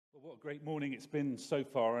What a great morning it's been so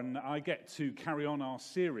far, and I get to carry on our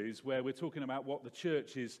series where we're talking about what the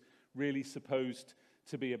church is really supposed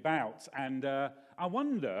to be about. And I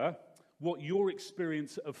wonder what your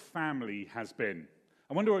experience of family has been.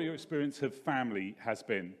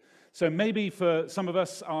 So maybe for some of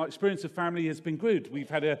us, our experience of family has been good. We've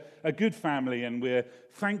had a good family, and we're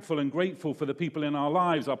thankful and grateful for the people in our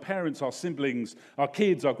lives, our parents, our siblings, our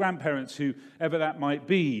kids, our grandparents, whoever that might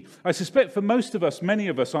be. I suspect for most of us, many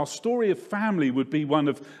of us, our story of family would be one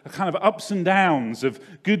of a kind of ups and downs, of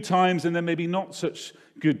good times and then maybe not such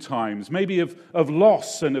good times, maybe of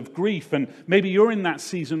loss and of grief, and maybe you're in that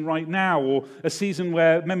season right now, or a season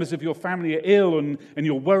where members of your family are ill and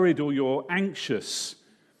you're worried or you're anxious.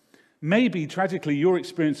 Maybe, tragically, your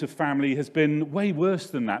experience of family has been way worse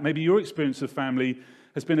than that. Maybe your experience of family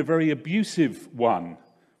has been a very abusive one.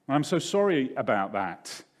 I'm so sorry about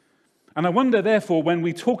that. And I wonder, therefore, when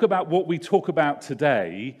we talk about what we talk about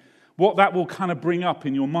today, what that will kind of bring up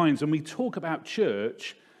in your minds. When we talk about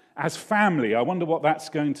church as family, I wonder what that's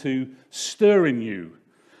going to stir in you.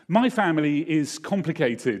 My family is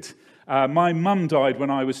complicated. My mum died when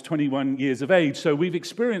I was 21 years of age, so we've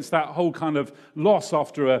experienced that whole kind of loss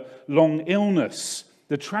after a long illness,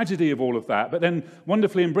 the tragedy of all of that. But then,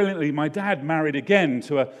 wonderfully and brilliantly, my dad married again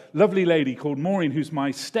to a lovely lady called Maureen, who's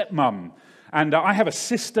my stepmum. And I have a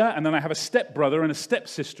sister, and then I have a stepbrother and a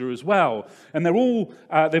stepsister as well. And they've all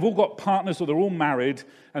got partners, or they're all married,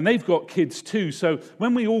 and they've got kids too. So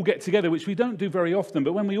when we all get together, which we don't do very often,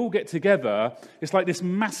 but when we all get together, it's like this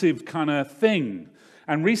massive kind of thing.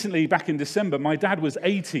 And recently, back in December, my dad was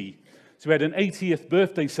 80. So we had an 80th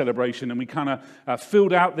birthday celebration, and we kind of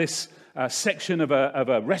filled out this section of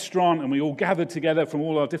a restaurant, and we all gathered together from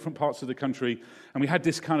all our different parts of the country, and we had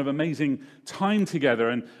this kind of amazing time together.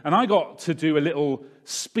 And I got to do a little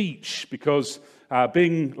speech, because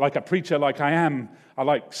being like a preacher like I am, I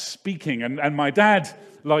like speaking, and my dad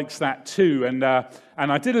likes that too. And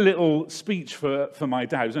I did a little speech for my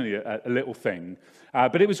dad. It was only a little thing.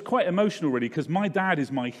 But it was quite emotional, really, because my dad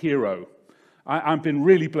is my hero. I've been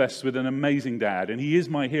really blessed with an amazing dad, and he is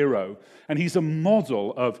my hero. And he's a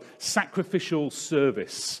model of sacrificial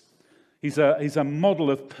service. He's a model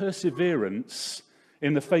of perseverance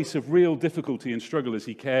in the face of real difficulty and struggle, as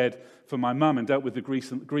he cared for my mum and dealt with the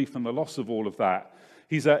grief and the loss of all of that.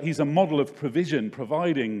 He's a model of provision,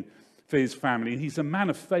 providing for his family. And he's a man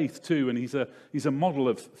of faith, too, and he's a model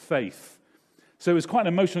of faith. So it was quite an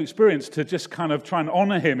emotional experience to just kind of try and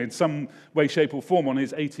honor him in some way, shape, or form on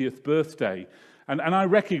his 80th birthday. And I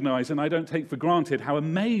recognize, and I don't take for granted, how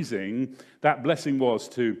amazing that blessing was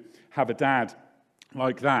to have a dad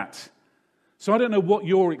like that. So I don't know what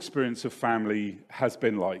your experience of family has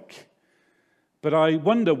been like, but I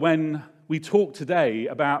wonder, when we talk today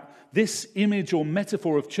about this image or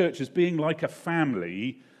metaphor of church as being like a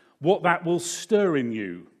family, what that will stir in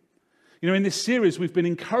you. You know, in this series, we've been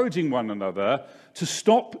encouraging one another to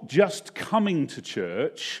stop just coming to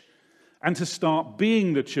church and to start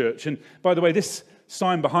being the church. And by the way, this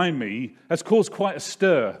sign behind me has caused quite a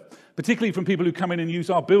stir, particularly from people who come in and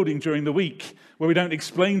use our building during the week, where we don't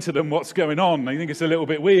explain to them what's going on. They think it's a little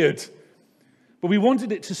bit weird. But we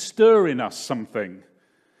wanted it to stir in us something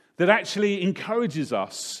that actually encourages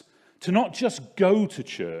us to not just go to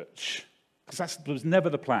church, because that was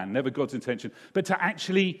never the plan, never God's intention, but to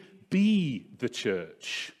actually be the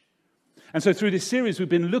church. And so through this series, we've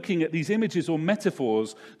been looking at these images or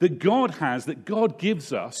metaphors that God has, that God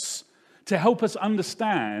gives us to help us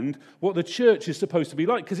understand what the church is supposed to be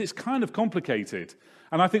like, because it's kind of complicated.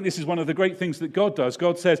 And I think this is one of the great things that God does.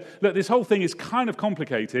 God says, look, this whole thing is kind of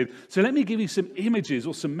complicated, so let me give you some images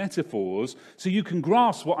or some metaphors so you can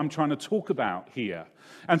grasp what I'm trying to talk about here.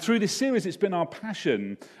 And through this series, it's been our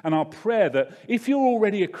passion and our prayer that if you're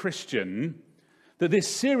already a Christian, that this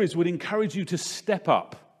series would encourage you to step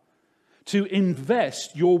up, to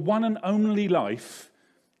invest your one and only life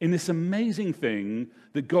in this amazing thing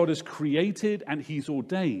that God has created and He's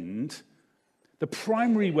ordained, the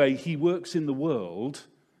primary way He works in the world,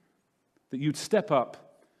 that you'd step up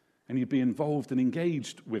and you'd be involved and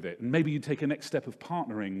engaged with it. And maybe you'd take a next step of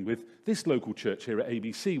partnering with this local church here at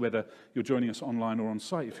ABC, whether you're joining us online or on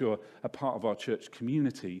site, if you're a part of our church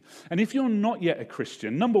community. And if you're not yet a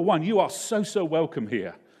Christian, number one, you are so welcome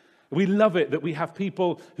here. We love it that we have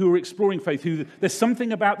people who are exploring faith, there's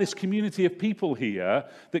something about this community of people here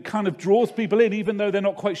that kind of draws people in, even though they're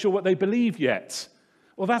not quite sure what they believe yet.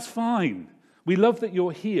 Well, that's fine. We love that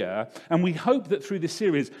you're here, and we hope that through this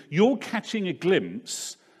series, you're catching a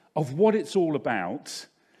glimpse of what it's all about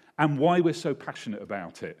and why we're so passionate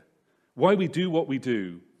about it, why we do what we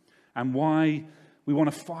do, and why we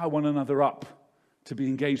want to fire one another up to be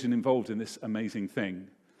engaged and involved in this amazing thing.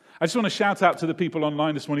 I just want to shout out to the people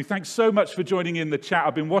online this morning. Thanks so much for joining in the chat.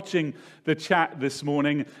 I've been watching the chat this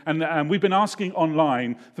morning, and we've been asking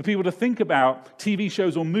online for people to think about TV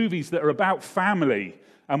shows or movies that are about family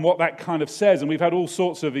and what that kind of says. And we've had all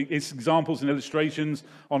sorts of examples and illustrations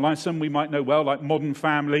online. Some we might know well, like Modern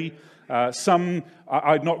Family. Some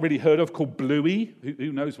I'd not really heard of, called Bluey.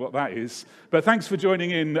 Who knows what that is? But thanks for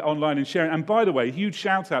joining in online and sharing. And by the way, huge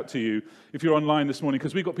shout out to you if you're online this morning,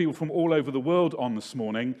 because we've got people from all over the world on this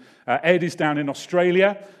morning. Ed is down in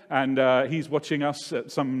Australia, and he's watching us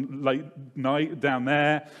at some late night down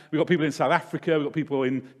there. We've got people in South Africa. We've got people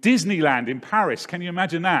in Disneyland in Paris. Can you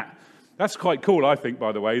imagine that? That's quite cool, I think,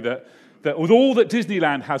 by the way, that with all that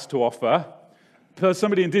Disneyland has to offer,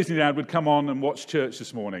 somebody in Disneyland would come on and watch church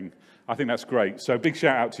this morning. I think that's great. So big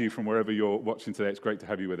shout out to you from wherever you're watching today. It's great to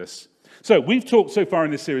have you with us. So we've talked so far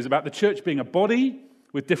in this series about the church being a body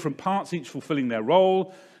with different parts, each fulfilling their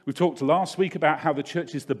role. We talked last week about how the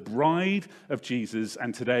church is the bride of Jesus,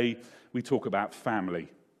 and today we talk about family.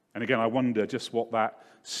 And again, I wonder just what that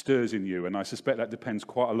stirs in you, and I suspect that depends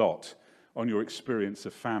quite a lot on your experience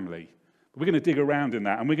of family. But we're going to dig around in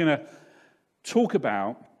that, and we're going to talk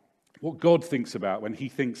about what God thinks about when he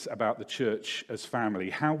thinks about the church as family,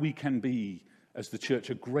 how we can be, as the church,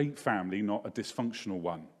 a great family, not a dysfunctional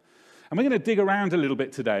one. And we're going to dig around a little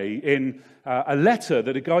bit today in a letter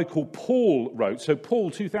that a guy called Paul wrote. So Paul,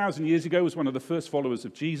 2,000 years ago, was one of the first followers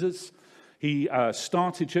of Jesus. He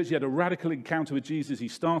started church. He had a radical encounter with Jesus. He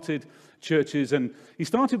started churches, and he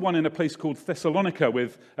started one in a place called Thessalonica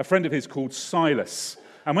with a friend of his called Silas.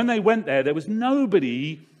 And when they went there was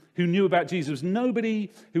nobody who knew about Jesus. There was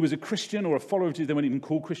nobody who was a Christian or a follower of Jesus. They weren't even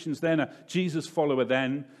called Christians then, a Jesus follower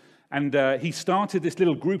then. And he started this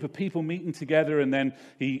little group of people meeting together, and then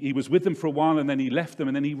he was with them for a while, and then he left them,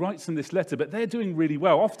 and then he writes them this letter. But they're doing really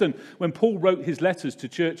well. Often, when Paul wrote his letters to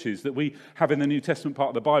churches that we have in the New Testament part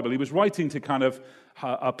of the Bible, he was writing to kind of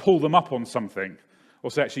pull them up on something,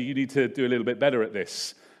 or say, actually, you need to do a little bit better at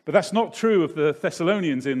this. But that's not true of the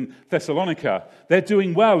Thessalonians in Thessalonica. They're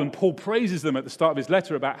doing well, and Paul praises them at the start of his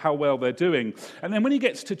letter about how well they're doing. And then when he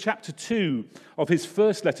gets to chapter 2 of his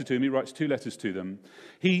first letter to them, he writes 2 letters to them,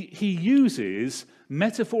 he uses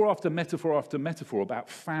metaphor after metaphor after metaphor about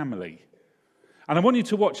family. And I want you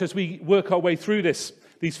to watch as we work our way through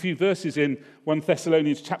these few verses in 1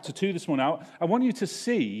 Thessalonians chapter 2 this morning. I want you to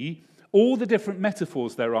see all the different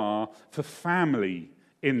metaphors there are for family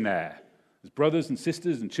in there. There's brothers and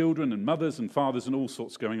sisters and children and mothers and fathers and all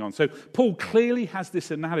sorts going on. So Paul clearly has this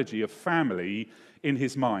analogy of family in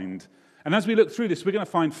his mind. And as we look through this, we're going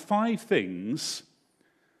to find 5 things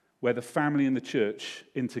where the family and the church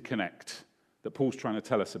interconnect that Paul's trying to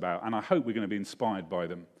tell us about. And I hope we're going to be inspired by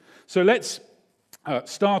them. So let's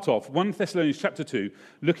start off 1 Thessalonians chapter 2,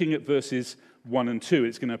 looking at verses 1 and 2.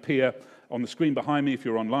 It's going to appear on the screen behind me. If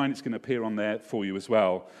you're online, it's going to appear on there for you as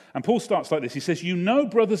well. And Paul starts like this. He says, "You know,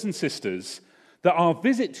 brothers and sisters, that our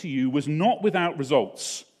visit to you was not without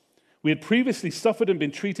results. We had previously suffered and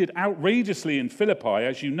been treated outrageously in Philippi,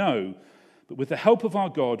 as you know, but with the help of our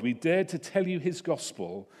God, we dared to tell you his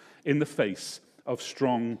gospel in the face of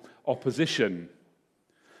strong opposition."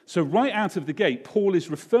 So right out of the gate, Paul is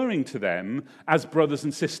referring to them as brothers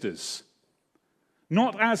and sisters.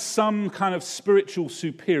 Not as some kind of spiritual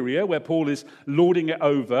superior where Paul is lording it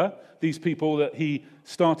over these people that he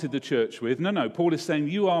started the church with. No, Paul is saying,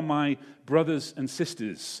 you are my brothers and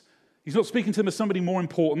sisters. He's not speaking to them as somebody more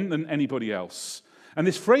important than anybody else. And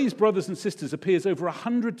this phrase, brothers and sisters, appears over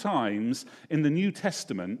 100 times in the New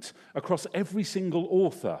Testament across every single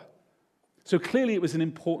author. So clearly it was an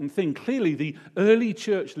important thing. Clearly the early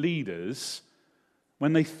church leaders,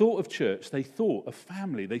 when they thought of church, they thought of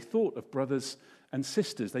family. They thought of brothers and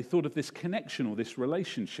sisters. They thought of this connection or this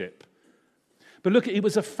relationship. But look, it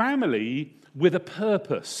was a family with a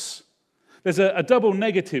purpose. There's a double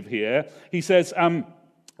negative here. He says,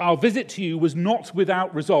 our visit to you was not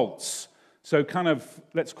without results. So kind of,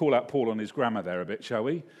 let's call out Paul on his grammar there a bit, shall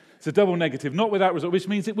we? It's a double negative, not without results, which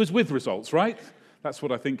means it was with results, right? That's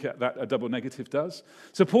what I think that a double negative does.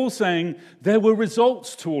 So Paul's saying, there were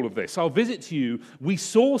results to all of this. Our visit to you, we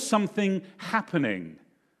saw something happening.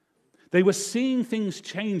 They were seeing things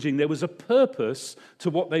changing. There was a purpose to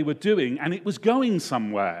what they were doing, and it was going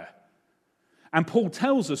somewhere. And Paul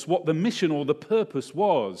tells us what the mission or the purpose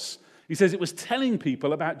was. He says it was telling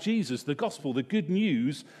people about Jesus, the gospel, the good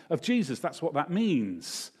news of Jesus. That's what that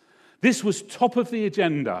means. This was top of the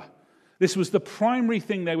agenda. This was the primary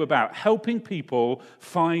thing they were about, helping people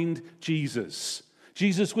find Jesus.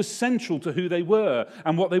 Jesus was central to who they were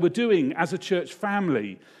and what they were doing as a church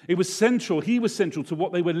family. It was central, he was central to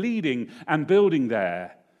what they were leading and building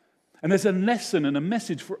there. And there's a lesson and a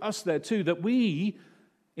message for us there too, that we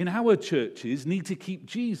in our churches need to keep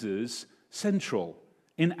Jesus central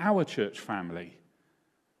in our church family.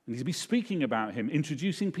 We need to be speaking about him,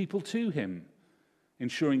 introducing people to him,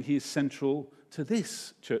 ensuring he is central to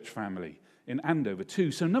this church family in Andover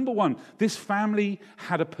too. So number one, this family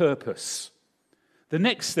had a purpose. The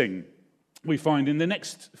next thing we find in the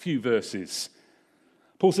next few verses,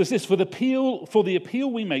 Paul says this, for the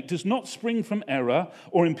appeal we make does not spring from error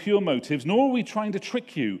or impure motives, nor are we trying to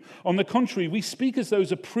trick you. On the contrary, we speak as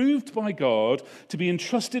those approved by God to be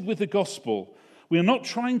entrusted with the gospel. We are not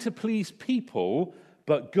trying to please people,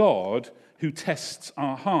 but God who tests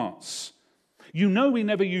our hearts. You know we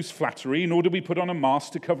never use flattery, nor do we put on a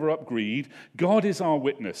mask to cover up greed. God is our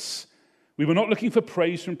witness. We were not looking for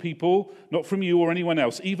praise from people, not from you or anyone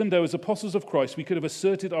else, even though as apostles of Christ we could have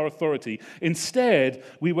asserted our authority. Instead,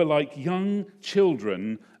 we were like young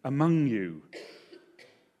children among you.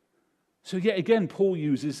 So yet again, Paul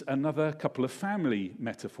uses another couple of family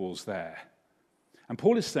metaphors there. And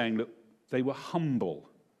Paul is saying that they were humble.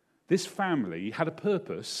 This family had a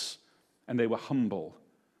purpose, and they were humble.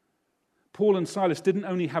 Paul and Silas didn't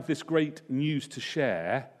only have this great news to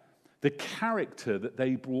share, the character that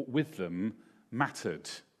they brought with them mattered.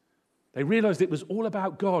 They realized it was all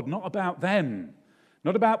about God, not about them.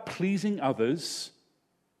 Not about pleasing others,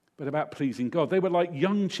 but about pleasing God. They were like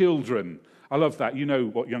young children. I love that. You know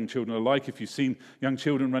what young children are like if you've seen young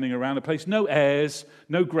children running around a place. No airs,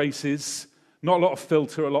 no graces, not a lot of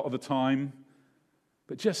filter a lot of the time,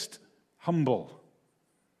 but just humble.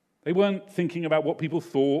 They weren't thinking about what people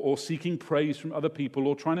thought or seeking praise from other people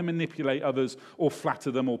or trying to manipulate others or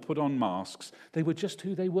flatter them or put on masks. They were just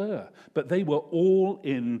who they were, but they were all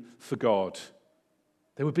in for God.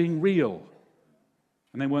 They were being real,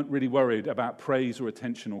 and they weren't really worried about praise or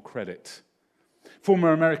attention or credit.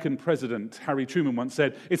 Former American President Harry Truman once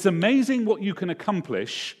said, "It's amazing what you can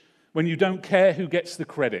accomplish when you don't care who gets the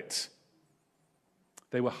credit."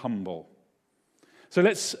 They were humble. So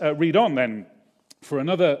let's read on then for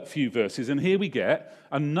another few verses, and here we get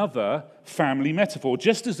another family metaphor.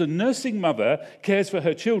 Just as a nursing mother cares for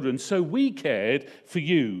her children, so we cared for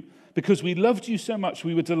you. Because we loved you so much,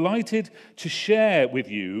 we were delighted to share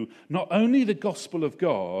with you not only the gospel of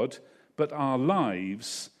God, but our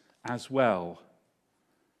lives as well.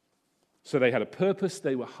 So they had a purpose,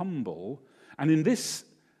 they were humble, and in this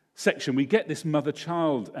section we get this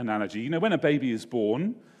mother-child analogy. You know, when a baby is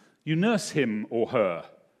born, you nurse him or her.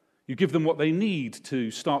 You give them what they need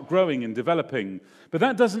to start growing and developing. But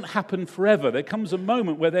that doesn't happen forever. There comes a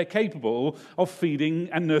moment where they're capable of feeding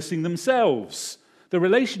and nursing themselves. The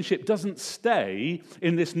relationship doesn't stay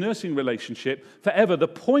in this nursing relationship forever. The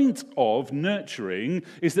point of nurturing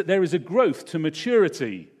is that there is a growth to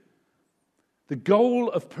maturity. The goal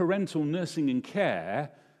of parental nursing and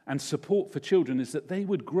care and support for children is that they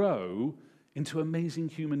would grow into amazing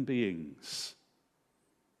human beings.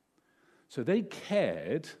 So they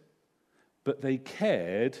cared, but they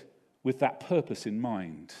cared with that purpose in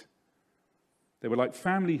mind. They were like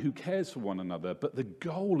family who cares for one another, but the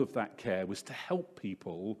goal of that care was to help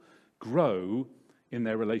people grow in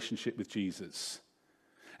their relationship with Jesus.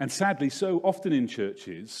 And sadly, so often in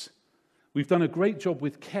churches, we've done a great job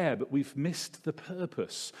with care, but we've missed the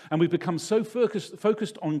purpose. And we've become so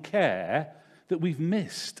focused on care that we've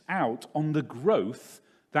missed out on the growth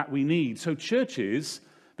that we need. So churches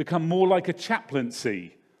become more like a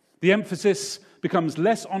chaplaincy. The emphasis becomes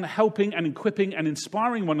less on helping and equipping and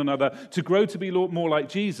inspiring one another to grow to be more like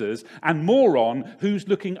Jesus, and more on who's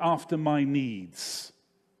looking after my needs.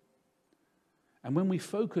 And when we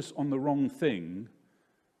focus on the wrong thing,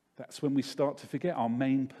 that's when we start to forget our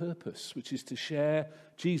main purpose, which is to share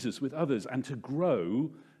Jesus with others and to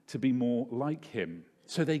grow to be more like him.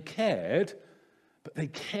 So they cared, but they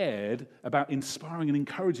cared about inspiring and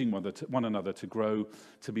encouraging one another to grow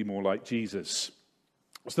to be more like Jesus.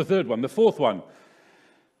 What's the third one? The fourth one.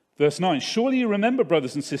 Verse 9, surely you remember,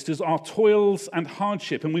 brothers and sisters, our toils and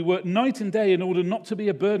hardship, and we work night and day in order not to be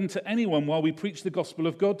a burden to anyone while we preach the gospel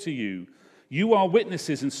of God to you. You are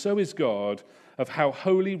witnesses, and so is God, of how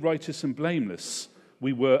holy, righteous, and blameless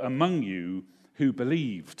we were among you who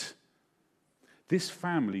believed. This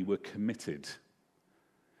family were committed.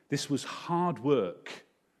 This was hard work.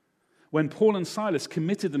 When Paul and Silas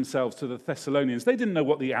committed themselves to the Thessalonians, they didn't know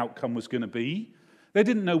what the outcome was going to be. They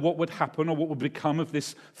didn't know what would happen or what would become of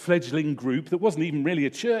this fledgling group that wasn't even really a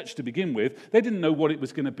church to begin with. They didn't know what it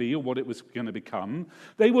was going to be or what it was going to become.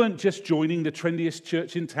 They weren't just joining the trendiest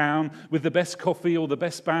church in town with the best coffee or the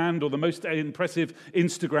best band or the most impressive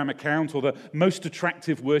Instagram account or the most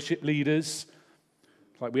attractive worship leaders.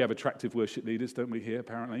 Like we have attractive worship leaders, don't we, here,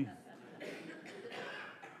 apparently?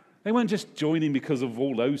 They weren't just joining because of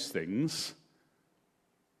all those things.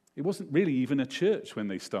 It wasn't really even a church when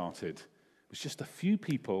they started. It was just a few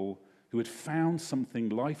people who had found something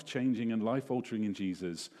life-changing and life-altering in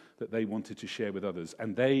Jesus that they wanted to share with others.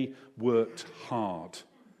 And they worked hard.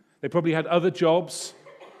 They probably had other jobs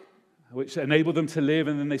which enabled them to live,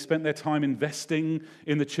 and then they spent their time investing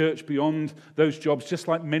in the church beyond those jobs, just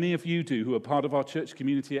like many of you do who are part of our church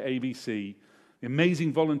community at ABC. The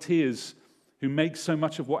amazing volunteers who make so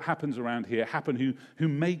much of what happens around here happen, who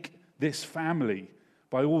make this family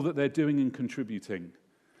by all that they're doing and contributing.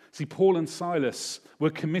 See, Paul and Silas were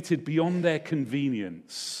committed beyond their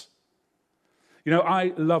convenience. You know,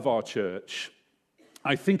 I love our church.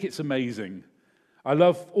 I think it's amazing. I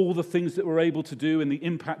love all the things that we're able to do and the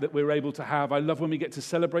impact that we're able to have. I love when we get to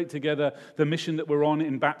celebrate together the mission that we're on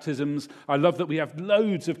in baptisms. I love that we have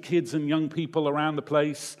loads of kids and young people around the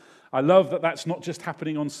place. I love that that's not just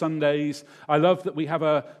happening on Sundays. I love that we have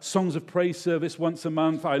a Songs of Praise service once a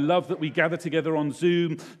month. I love that we gather together on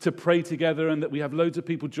Zoom to pray together and that we have loads of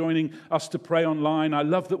people joining us to pray online. I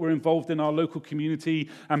love that we're involved in our local community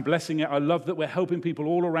and blessing it. I love that we're helping people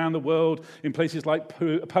all around the world in places like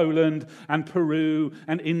Poland and Peru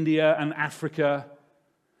and India and Africa.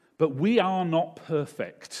 But we are not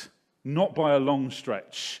perfect, not by a long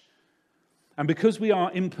stretch. And because we are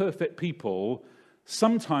imperfect people,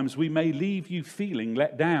 sometimes we may leave you feeling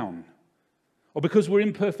let down. Or because we're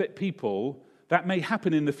imperfect people, that may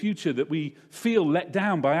happen in the future that we feel let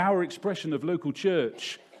down by our expression of local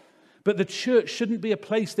church. But the church shouldn't be a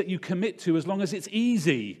place that you commit to as long as it's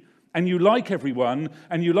easy and you like everyone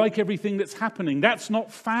and you like everything that's happening. That's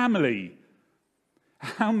not family.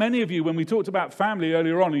 How many of you, when we talked about family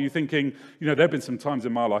earlier on, are you thinking, you know, there have been some times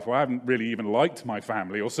in my life where I haven't really even liked my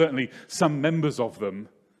family, or certainly some members of them?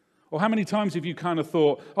 Or how many times have you kind of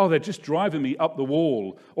thought, oh, they're just driving me up the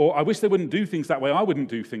wall, or I wish they wouldn't do things that way, I wouldn't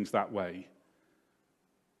do things that way.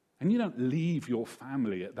 And you don't leave your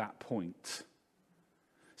family at that point.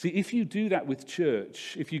 See, if you do that with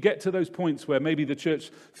church, if you get to those points where maybe the church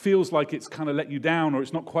feels like it's kind of let you down, or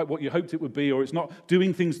it's not quite what you hoped it would be, or it's not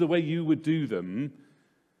doing things the way you would do them,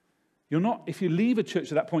 if you leave a church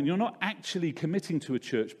at that point, you're not actually committing to a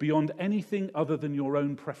church beyond anything other than your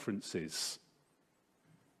own preferences.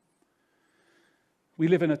 We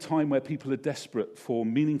live in a time where people are desperate for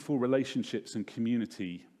meaningful relationships and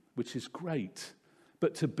community, which is great.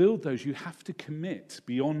 But to build those, you have to commit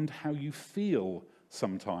beyond how you feel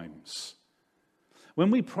sometimes. When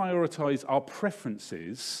we prioritize our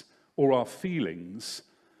preferences or our feelings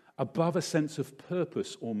above a sense of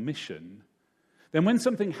purpose or mission, then when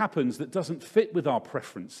something happens that doesn't fit with our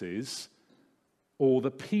preferences, or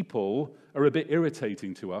the people are a bit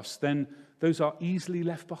irritating to us, then those are easily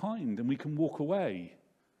left behind and we can walk away.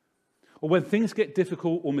 Or when things get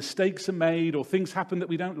difficult or mistakes are made or things happen that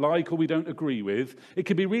we don't like or we don't agree with, it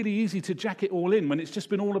can be really easy to jack it all in when it's just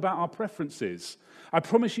been all about our preferences. I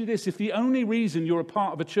promise you this, if the only reason you're a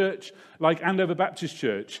part of a church like Andover Baptist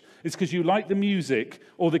Church is because you like the music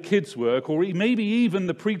or the kids' work or maybe even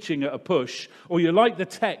the preaching at a push, or you like the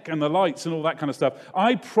tech and the lights and all that kind of stuff,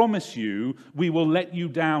 I promise you we will let you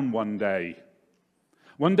down one day.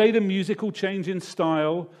 One day the music will change in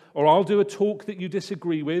style, or I'll do a talk that you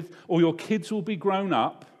disagree with, or your kids will be grown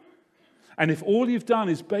up. And if all you've done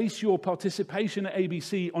is base your participation at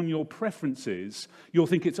ABC on your preferences, you'll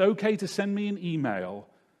think it's okay to send me an email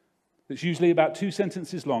that's usually about 2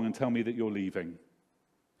 sentences long and tell me that you're leaving.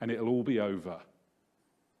 And it'll all be over.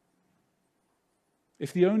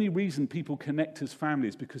 If the only reason people connect as family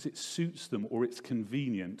is because it suits them or it's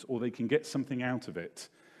convenient or they can get something out of it,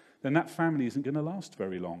 then that family isn't going to last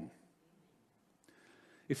very long.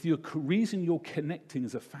 If the reason you're connecting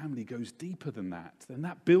as a family goes deeper than that, then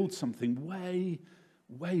that builds something way,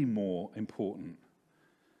 way more important.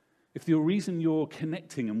 If the reason you're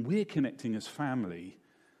connecting and we're connecting as family,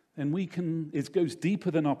 then it goes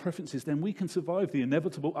deeper than our preferences, then we can survive the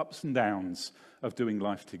inevitable ups and downs of doing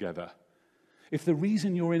life together. If the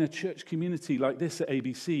reason you're in a church community like this at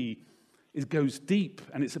ABC it goes deep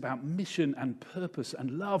and it's about mission and purpose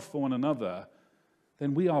and love for one another,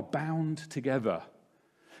 then we are bound together.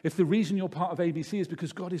 If the reason you're part of ABC is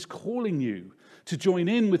because God is calling you to join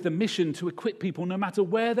in with the mission to equip people, no matter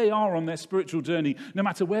where they are on their spiritual journey, no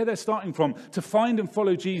matter where they're starting from, to find and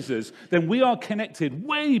follow Jesus, then we are connected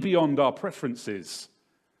way beyond our preferences.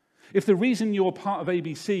 If the reason you're part of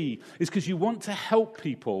ABC is because you want to help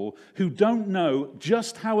people who don't know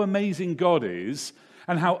just how amazing God is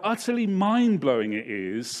and how utterly mind-blowing it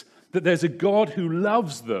is that there's a God who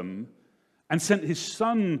loves them and sent his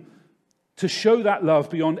Son to show that love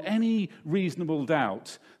beyond any reasonable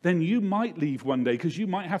doubt, then you might leave one day because you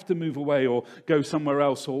might have to move away or go somewhere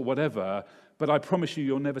else or whatever, but I promise you,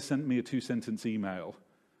 you'll never send me a 2-sentence email.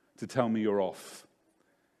 to tell me you're off,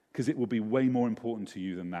 because it will be way more important to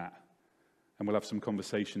you than that. And we'll have some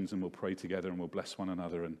conversations and we'll pray together and we'll bless one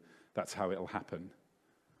another, and that's how it'll happen.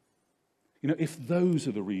 You know, if those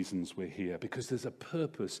are the reasons we're here, because there's a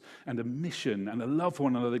purpose and a mission and a love for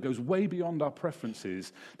one another that goes way beyond our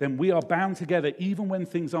preferences, then we are bound together even when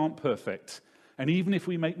things aren't perfect, and even if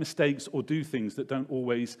we make mistakes or do things that don't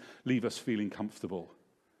always leave us feeling comfortable.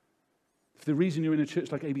 If the reason you're in a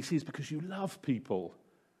church like ABC is because you love people,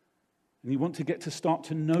 and you want to get to start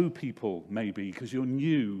to know people, maybe, because you're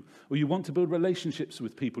new, or you want to build relationships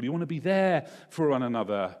with people, you want to be there for one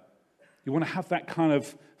another, you want to have that kind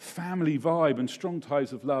of family vibe and strong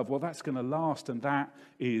ties of love, well, that's going to last, and that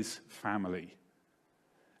is family.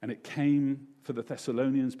 And it came for the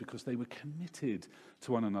Thessalonians because they were committed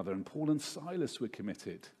to one another, and Paul and Silas were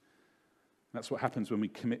committed. That's what happens when we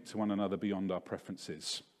commit to one another beyond our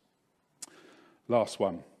preferences. Last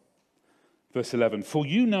one. Verse 11, for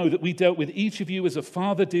you know that we dealt with each of you as a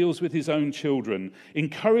father deals with his own children,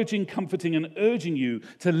 encouraging, comforting, and urging you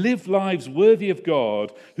to live lives worthy of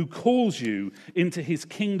God, who calls you into his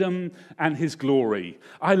kingdom and his glory.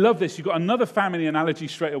 I love this. You've got another family analogy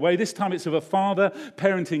straight away. This time it's of a father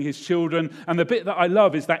parenting his children. And the bit that I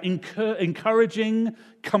love is that encouraging,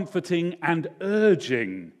 comforting, and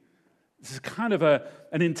urging. There's kind of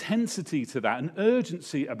an intensity to that, an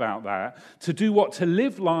urgency about that, to do what? To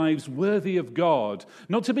live lives worthy of God.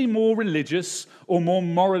 Not to be more religious or more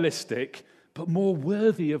moralistic, but more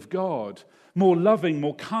worthy of God. More loving,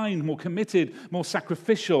 more kind, more committed, more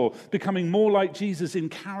sacrificial, becoming more like Jesus in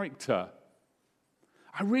character.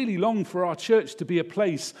 I really long for our church to be a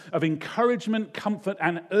place of encouragement, comfort,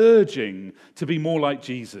 and urging to be more like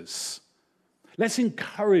Jesus. Let's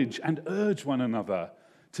encourage and urge one another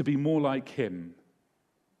to be more like him.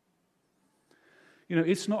 You know,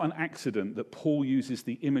 it's not an accident that Paul uses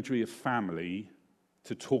the imagery of family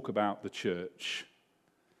to talk about the church.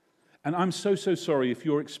 And I'm so sorry if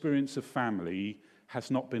your experience of family has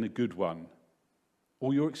not been a good one,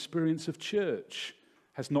 or your experience of church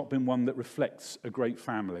has not been one that reflects a great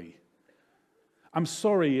family. I'm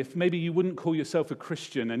sorry if maybe you wouldn't call yourself a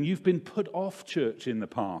Christian and you've been put off church in the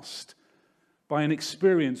past by an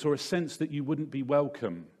experience or a sense that you wouldn't be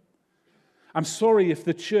welcome. I'm sorry if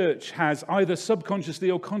the church has either subconsciously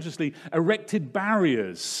or consciously erected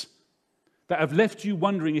barriers that have left you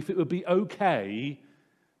wondering if it would be okay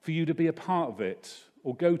for you to be a part of it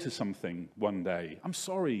or go to something one day. I'm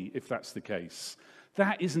sorry if that's the case.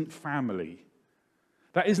 That isn't family.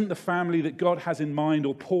 That isn't the family that God has in mind,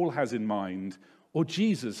 or Paul has in mind, or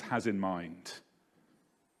Jesus has in mind.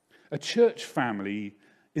 A church family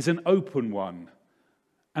is an open one.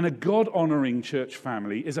 And a God-honoring church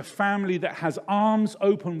family is a family that has arms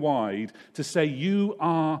open wide to say, you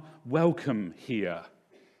are welcome here.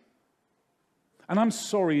 And I'm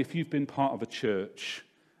sorry if you've been part of a church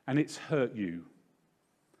and it's hurt you.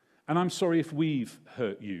 And I'm sorry if we've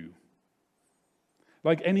hurt you.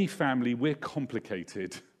 Like any family, we're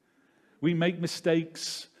complicated. We make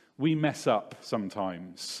mistakes, we mess up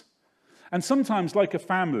sometimes. And sometimes, like a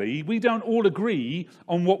family, we don't all agree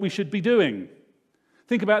on what we should be doing.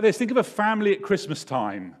 Think about this. Think of a family at Christmas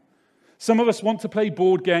time. Some of us want to play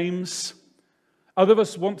board games. Other of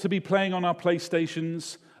us want to be playing on our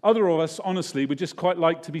PlayStations. Other of us, honestly, would just quite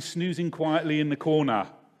like to be snoozing quietly in the corner.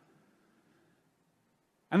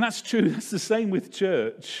 And that's true. That's the same with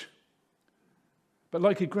church. But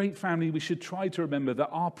like a great family, we should try to remember that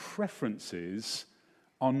our preferences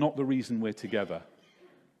are not the reason we're together.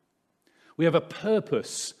 We have a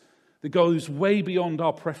purpose that goes way beyond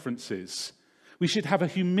our preferences. We should have a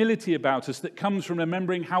humility about us that comes from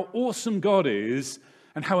remembering how awesome God is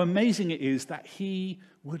and how amazing it is that he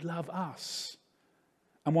would love us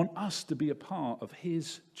and want us to be a part of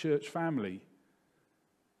his church family.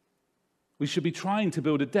 We should be trying to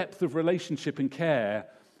build a depth of relationship and care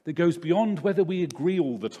that goes beyond whether we agree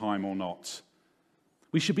all the time or not.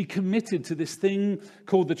 We should be committed to this thing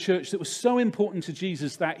called the church that was so important to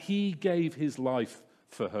Jesus that he gave his life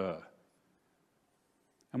for her.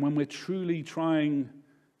 And when we're truly trying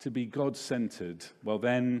to be God-centered, well,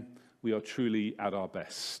 then we are truly at our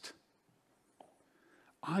best.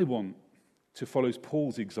 I want to follow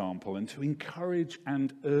Paul's example and to encourage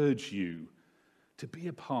and urge you to be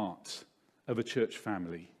a part of a church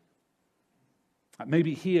family.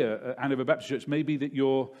 Maybe here at Andover Baptist Church, maybe that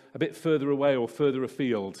you're a bit further away or further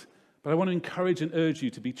afield. But I want to encourage and urge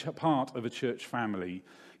you to be part of a church family.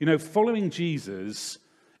 You know, following Jesus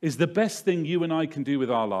is the best thing you and I can do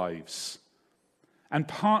with our lives. And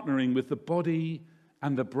partnering with the body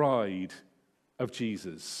and the bride of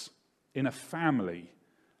Jesus in a family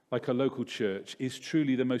like a local church is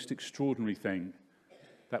truly the most extraordinary thing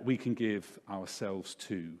that we can give ourselves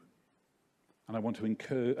to. And I want to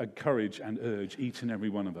encourage and urge each and every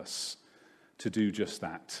one of us to do just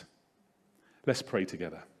that. Let's pray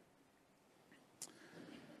together.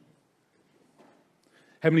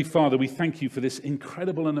 Heavenly Father, we thank you for this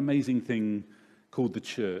incredible and amazing thing called the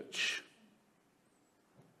church.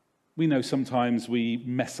 We know sometimes we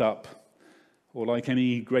mess up, or like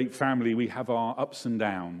any great family, we have our ups and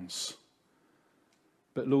downs.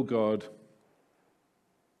 But Lord God,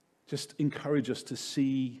 just encourage us to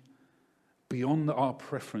see beyond our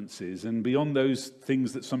preferences and beyond those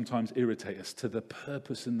things that sometimes irritate us to the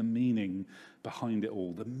purpose and the meaning behind it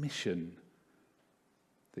all, the mission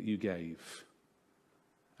that you gave.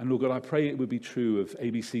 And Lord God, I pray it would be true of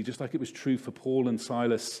ABC, just like it was true for Paul and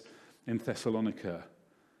Silas in Thessalonica,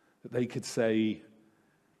 that they could say,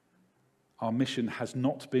 our mission has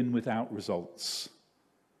not been without results.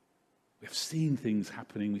 We've seen things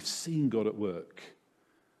happening. We've seen God at work.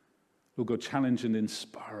 Lord God, challenge and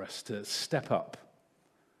inspire us to step up,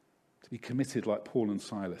 to be committed like Paul and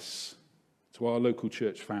Silas to our local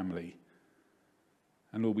church family.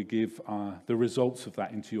 And Lord, we give the results of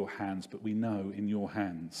that into your hands, but we know in your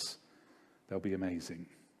hands they'll be amazing.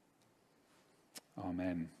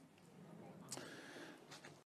 Amen.